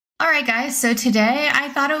Alright guys, so today I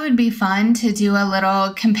thought it would be fun to do a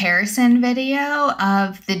little comparison video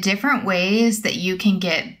of the different ways that you can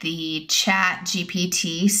get the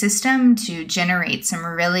ChatGPT system to generate some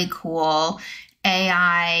really cool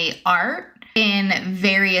AI art in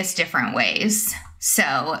various different ways.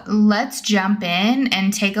 So let's jump in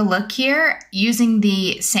and take a look here using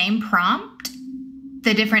the same prompt,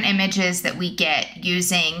 the different images that we get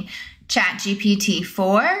using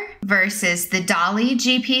ChatGPT4 versus the DALL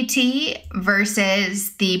GPT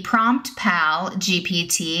versus the Prompt Pal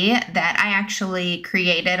GPT that I actually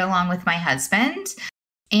created along with my husband.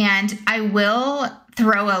 And I will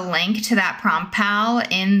throw a link to that Prompt Pal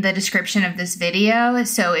in the description of this video.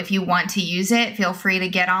 So if you want to use it, feel free to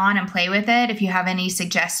get on and play with it. If you have any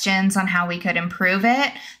suggestions on how we could improve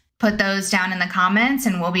it, put those down in the comments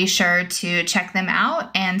and we'll be sure to check them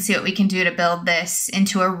out and see what we can do to build this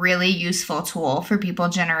into a really useful tool for people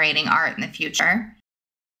generating art in the future.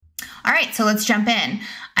 All right, so let's jump in.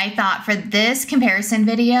 I thought for this comparison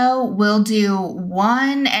video, we'll do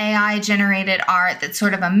one AI generated art that's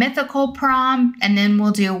sort of a mythical prompt, and then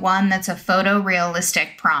we'll do one that's a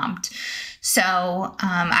photorealistic prompt. So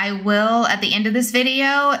I will, at the end of this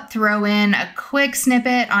video, throw in a quick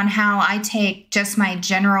snippet on how I take just my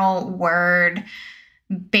general word,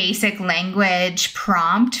 basic language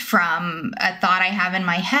prompt from a thought I have in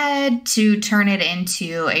my head to turn it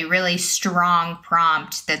into a really strong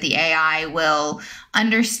prompt that the AI will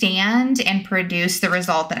understand and produce the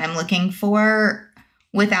result that I'm looking for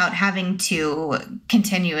without having to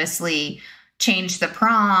continuously change the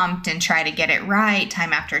prompt and try to get it right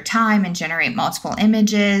time after time and generate multiple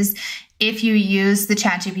images. If you use the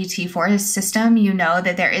ChatGPT4 system, you know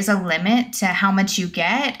that there is a limit to how much you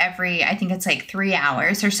get every, I think it's like 3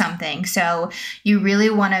 hours or something. So you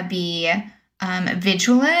really want to be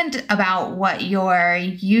vigilant about what you're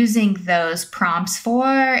using those prompts for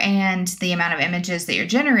and the amount of images that you're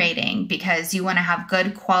generating, because you want to have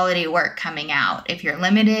good quality work coming out. If you're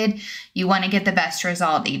limited, you want to get the best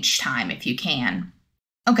result each time if you can.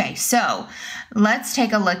 Okay, so let's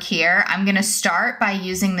take a look here. I'm going to start by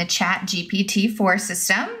using the ChatGPT4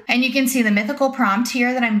 system. And you can see the mythical prompt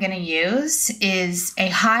here that I'm going to use is a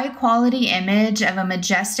high quality image of a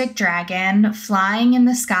majestic dragon flying in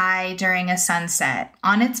the sky during a sunset.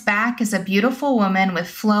 On its back is a beautiful woman with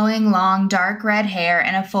flowing long dark red hair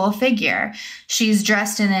and a full figure. She's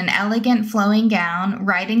dressed in an elegant flowing gown,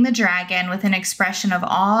 riding the dragon with an expression of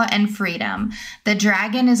awe and freedom. The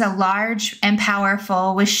dragon is a large and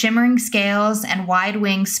powerful with shimmering scales and wide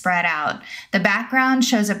wings spread out. The background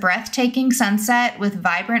shows a breathtaking sunset with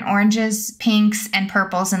vibrant oranges, pinks, and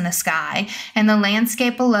purples in the sky, and the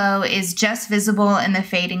landscape below is just visible in the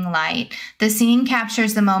fading light. The scene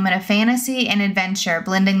captures the moment of fantasy and adventure,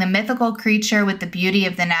 blending the mythical creature with the beauty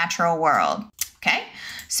of the natural world. Okay,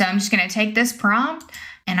 so I'm just going to take this prompt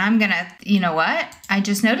and I'm going to, you know what? I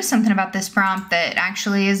just noticed something about this prompt that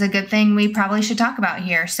actually is a good thing we probably should talk about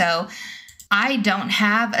here. So I don't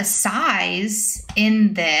have a size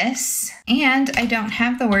in this, and I don't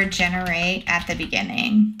have the word generate at the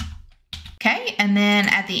beginning. Okay, and then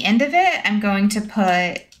at the end of it, I'm going to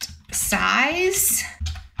put size.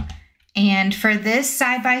 And for this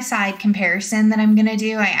side-by-side comparison that I'm gonna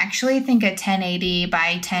do, I actually think a 1080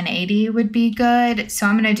 by 1080 would be good. So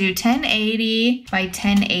I'm gonna do 1080 by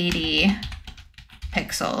 1080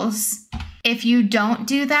 pixels. If you don't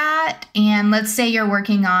do that, and let's say you're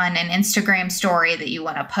working on an Instagram story that you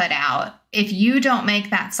want to put out, if you don't make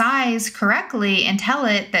that size correctly and tell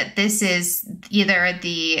it that this is either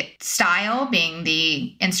the style, being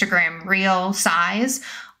the Instagram reel size,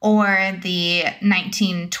 or the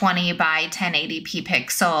 1920 by 1080p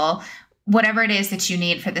pixel, whatever it is that you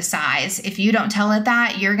need for the size, if you don't tell it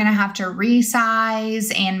that, you're going to have to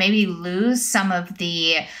resize and maybe lose some of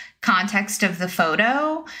the context of the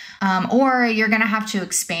photo, or you're going to have to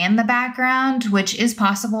expand the background, which is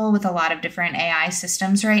possible with a lot of different AI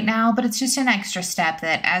systems right now, but it's just an extra step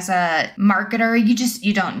that as a marketer,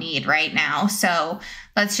 you don't need right now. So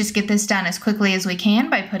let's just get this done as quickly as we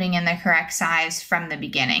can by putting in the correct size from the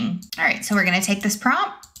beginning. All right, so we're going to take this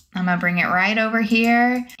prompt. I'm going to bring it right over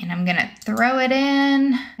here and I'm going to throw it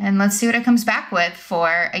in and let's see what it comes back with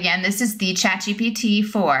for, again, this is the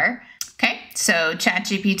ChatGPT4. Okay, so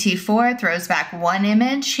ChatGPT4 throws back one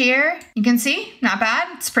image here. You can see, not bad.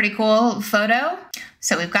 It's a pretty cool photo.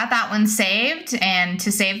 So we've got that one saved, and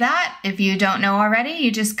to save that, if you don't know already,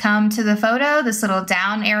 you just come to the photo. This little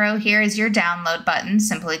down arrow here is your download button.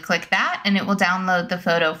 Simply click that and it will download the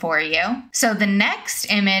photo for you. So the next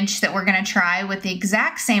image that we're gonna try with the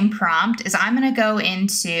exact same prompt is I'm gonna go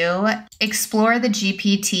into Explore the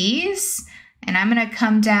GPTs And I'm going to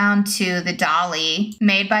come down to the DALL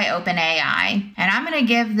made by OpenAI. And I'm going to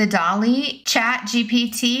give the DALL Chat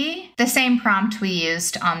GPT the same prompt we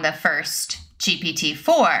used on the first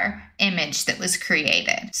GPT4 image that was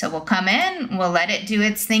created. So we'll come in, we'll let it do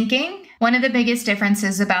its thinking. One of the biggest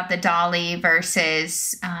differences about the DALL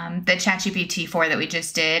versus the ChatGPT4 that we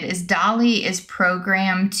just did is DALL is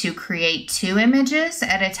programmed to create 2 images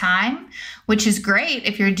at a time, which is great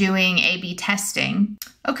if you're doing A/B testing.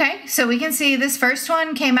 Okay, so we can see this first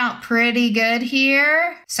one came out pretty good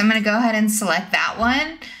here. So I'm going to go ahead and select that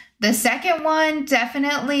one. The second one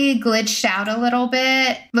definitely glitched out a little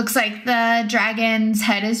bit. Looks like the dragon's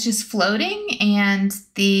head is just floating and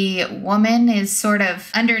the woman is sort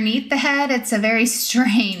of underneath the head. It's a very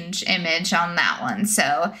strange image on that one.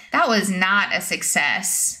 So that was not a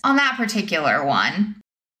success on that particular one.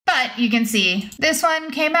 But you can see this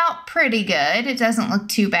one came out pretty good. It doesn't look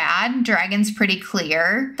too bad. Dragon's pretty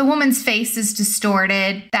clear. The woman's face is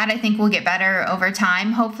distorted. That I think will get better over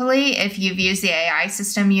time, hopefully. If you've used the AI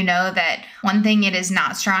system, you know that one thing it is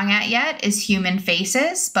not strong at yet is human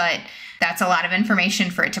faces, but that's a lot of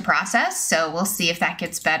information for it to process, so we'll see if that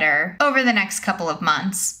gets better over the next couple of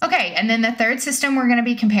months. Okay, and then the third system we're going to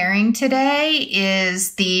be comparing today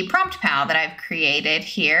is the prompt pal that I've created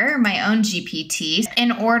here, my own GPT.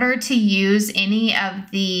 In order to use any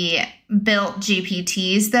of the built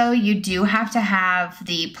GPTs, though, you do have to have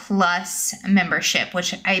the Plus membership,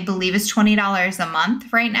 which I believe is $20 a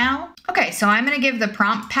month right now. Okay, so I'm going to give the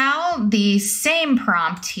prompt pal the same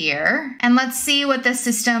prompt here, and let's see what the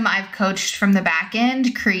system I've coached from the back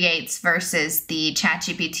end creates versus the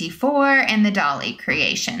ChatGPT4 and the DALL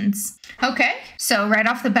creations. Okay, so right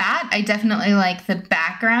off the bat, I definitely like the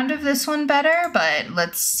background of this one better, but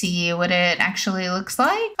let's see what it actually looks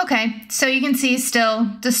like. Okay, so you can see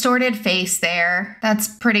still distorted face there. That's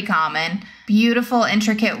pretty common. Beautiful,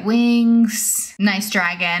 intricate wings. Nice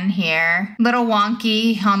dragon here. Little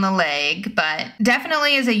wonky on the leg, but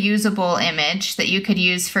definitely is a usable image that you could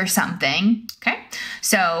use for something. Okay,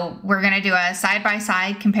 so we're going to do a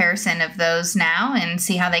side-by-side comparison of those now and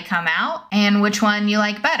see how they come out and which one you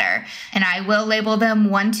like better. And I will label them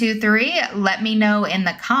 1, 2, 3. Let me know in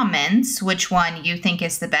the comments which one you think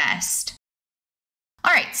is the best.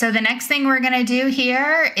 All right, so the next thing we're going to do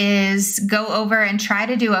here is go over and try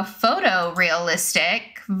to do a photorealistic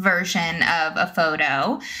version of a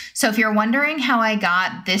photo. So if you're wondering how I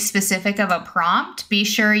got this specific of a prompt, be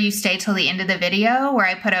sure you stay till the end of the video where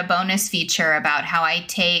I put a bonus feature about how I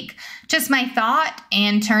take just my thought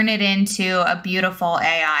and turn it into a beautiful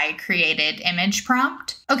AI created image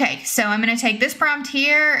prompt. Okay, so I'm going to take this prompt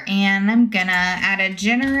here and I'm going to add a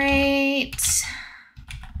generate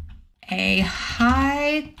a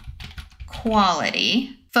high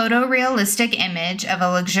quality photorealistic image of a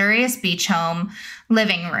luxurious beach home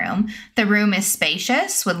living room. The room is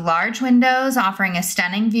spacious with large windows offering a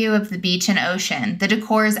stunning view of the beach and ocean. The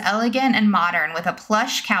decor is elegant and modern with a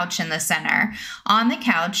plush couch in the center. On the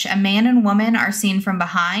couch, a man and woman are seen from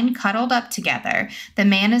behind, cuddled up together. The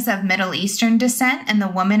man is of Middle Eastern descent and the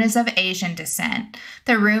woman is of Asian descent.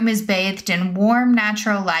 The room is bathed in warm,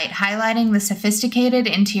 natural light, highlighting the sophisticated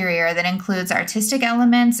interior that includes artistic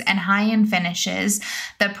elements and high-end finishes.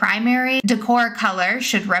 The primary decor color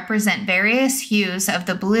should represent various hues of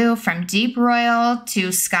the blue from deep royal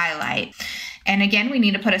to skylight. And again, we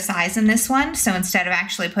need to put a size in this one. So instead of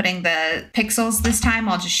actually putting the pixels this time,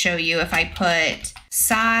 I'll just show you if I put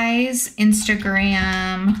size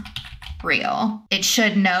Instagram reel. It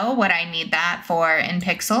should know what I need that for in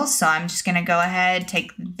pixels. So I'm just going to go ahead,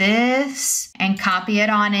 take this and copy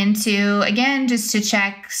it on into, again, just to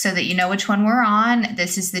check so that you know which one we're on.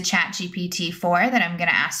 This is the ChatGPT4 that I'm going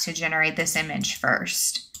to ask to generate this image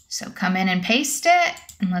first. So come in and paste it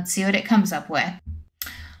and let's see what it comes up with.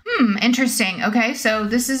 Interesting. Okay, so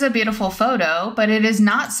this is a beautiful photo, but it is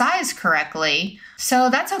not sized correctly. So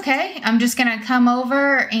that's okay. I'm just going to come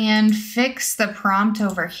over and fix the prompt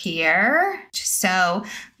over here. So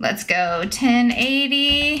let's go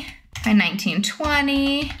 1080 by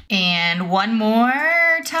 1920. And one more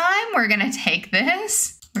time, we're going to take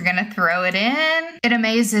this. We're going to throw it in. It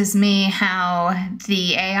amazes me how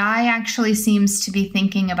the AI actually seems to be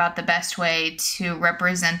thinking about the best way to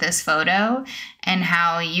represent this photo and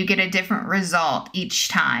how you get a different result each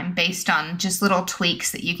time based on just little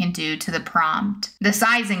tweaks that you can do to the prompt. The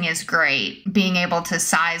sizing is great, being able to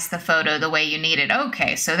size the photo the way you need it.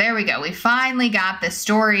 Okay, so there we go. We finally got the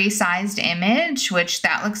story-sized image, which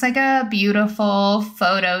that looks like a beautiful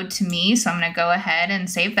photo to me. So I'm going to go ahead and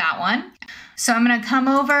save that one. So I'm going to come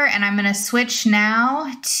over and I'm going to switch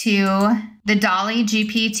now to the DALL-E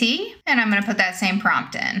GPT, and I'm going to put that same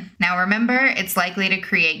prompt in. Now remember, it's likely to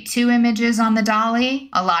create 2 images on the DALL-E.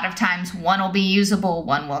 A lot of times one will be usable,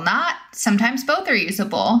 one will not. Sometimes both are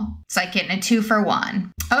usable. It's like getting a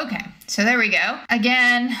 2-for-1. Okay, so there we go.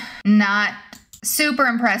 Again, not super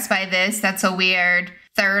impressed by this. That's a weird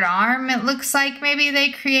third arm, it looks like maybe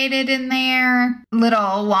they created in there.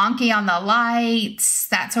 Little wonky on the lights,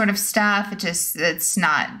 that sort of stuff. It's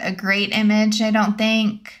not a great image, I don't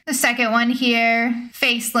think. The second one here,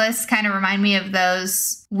 faceless, kind of remind me of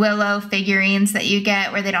those Willow figurines that you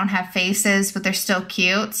get where they don't have faces, but they're still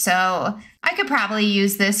cute. So I could probably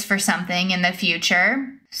use this for something in the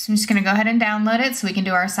future. So I'm just gonna go ahead and download it so we can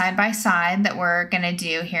do our side-by-side that we're gonna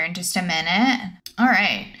do here in just a minute. All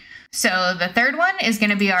right. So the third one is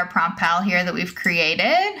going to be our prompt pal here that we've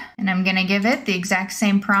created. And I'm going to give it the exact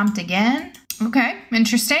same prompt again. Okay,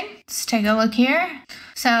 interesting. Let's take a look here.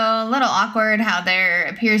 So a little awkward how there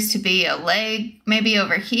appears to be a leg maybe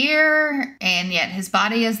over here, and yet his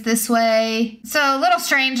body is this way. So a little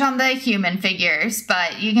strange on the human figures,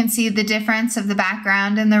 but you can see the difference of the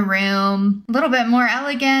background in the room. A little bit more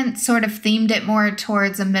elegant, sort of themed it more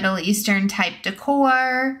towards a Middle Eastern type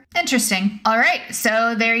decor. Interesting. All right,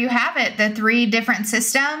 so there you have it, the 3 different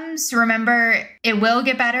systems. Remember, it will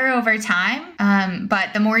get better over time,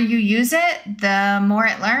 but the more you use it, the more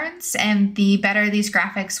it learns and the better these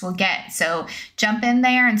graphics will get. So jump in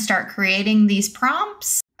there and start creating these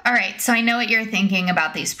prompts. All right, so I know what you're thinking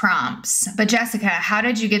about these prompts, but Jessica, how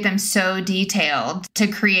did you get them so detailed to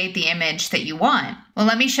create the image that you want? Well,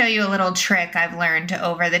 let me show you a little trick I've learned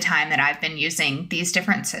over the time that I've been using these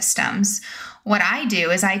different systems. What I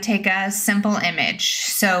do is I take a simple image.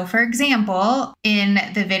 So for example, in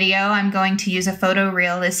the video, I'm going to use a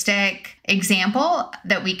photorealistic example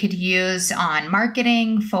that we could use on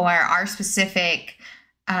marketing for our specific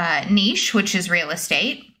niche, which is real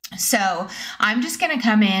estate. So I'm just going to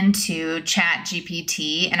come into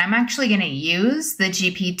ChatGPT and I'm actually going to use the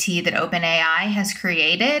GPT that OpenAI has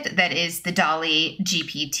created. That is the DALL-E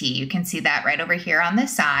GPT. You can see that right over here on the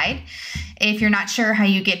side. If you're not sure how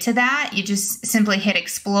you get to that, you just simply hit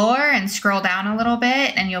explore and scroll down a little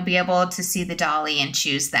bit and you'll be able to see the DALL-E and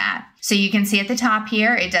choose that. So you can see at the top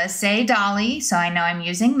here, it does say DALL-E, so I know I'm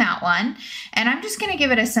using that one. And I'm just going to give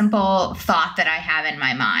it a simple thought that I have in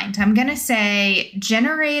my mind. I'm going to say,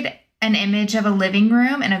 generate an image of a living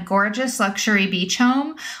room in a gorgeous luxury beach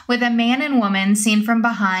home with a man and woman seen from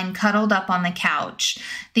behind cuddled up on the couch.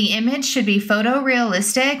 The image should be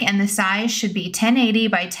photorealistic and the size should be 1080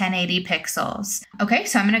 by 1080 pixels. Okay,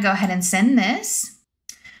 so I'm going to go ahead and send this.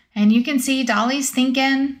 And you can see DALL-E's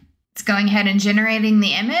thinking. It's going ahead and generating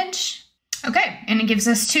the image. Okay, and it gives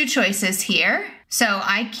us 2 choices here. So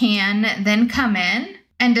I can then come in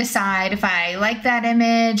and decide if I like that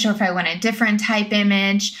image or if I want a different type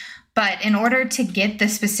image. But in order to get the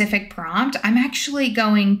specific prompt, I'm actually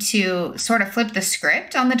going to sort of flip the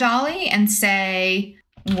script on the DALL-E and say,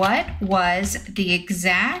 what was the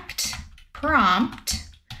exact prompt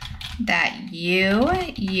that you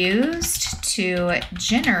used to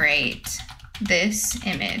generate this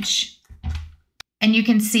image? And you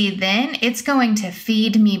can see then it's going to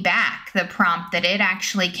feed me back the prompt that it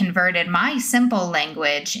actually converted my simple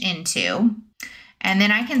language into. And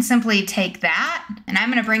then I can simply take that and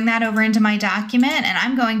I'm going to bring that over into my document and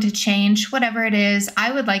I'm going to change whatever it is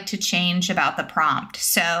I would like to change about the prompt.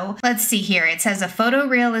 So let's see here. It says a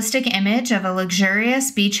photorealistic image of a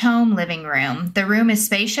luxurious beach home living room. The room is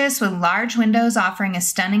spacious with large windows offering a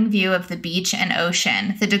stunning view of the beach and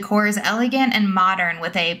ocean. The decor is elegant and modern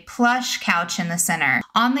with a plush couch in the center.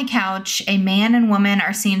 On the couch, a man and woman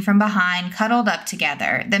are seen from behind cuddled up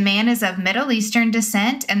together. The man is of Middle Eastern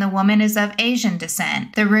descent and the woman is of Asian descent.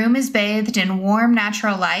 The room is bathed in warm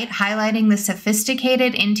natural light, highlighting the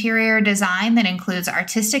sophisticated interior design that includes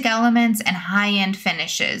artistic elements and high-end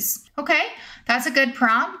finishes. Okay, that's a good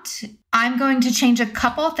prompt. I'm going to change a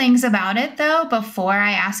couple things about it though before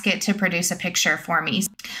I ask it to produce a picture for me.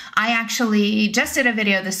 I actually just did a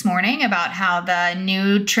video this morning about how the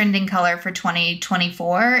new trending color for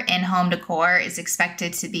 2024 in home decor is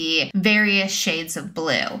expected to be various shades of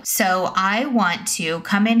blue. So I want to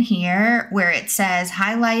come in here where it says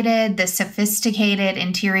highlighted the sophisticated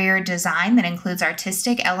interior design that includes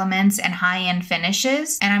artistic elements and high-end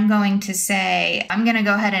finishes. And I'm going to say, I'm going to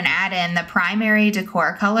go ahead and add in the primary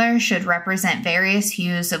decor color should represent various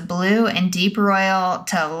hues of blue and deep royal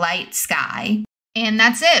to light sky. And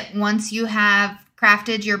that's it. Once you have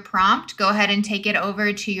crafted your prompt, go ahead and take it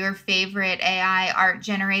over to your favorite AI art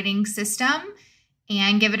generating system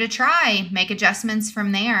and give it a try. Make adjustments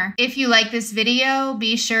from there. If you like this video,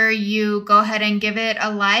 be sure you go ahead and give it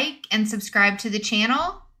a like and subscribe to the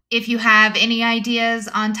channel. If you have any ideas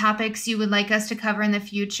on topics you would like us to cover in the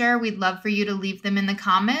future, we'd love for you to leave them in the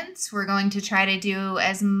comments. We're going to try to do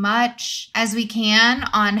as much as we can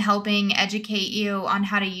on helping educate you on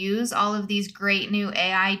how to use all of these great new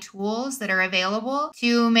AI tools that are available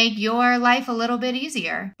to make your life a little bit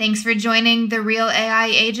easier. Thanks for joining the Real AI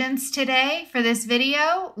Agents today for this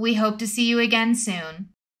video. We hope to see you again soon.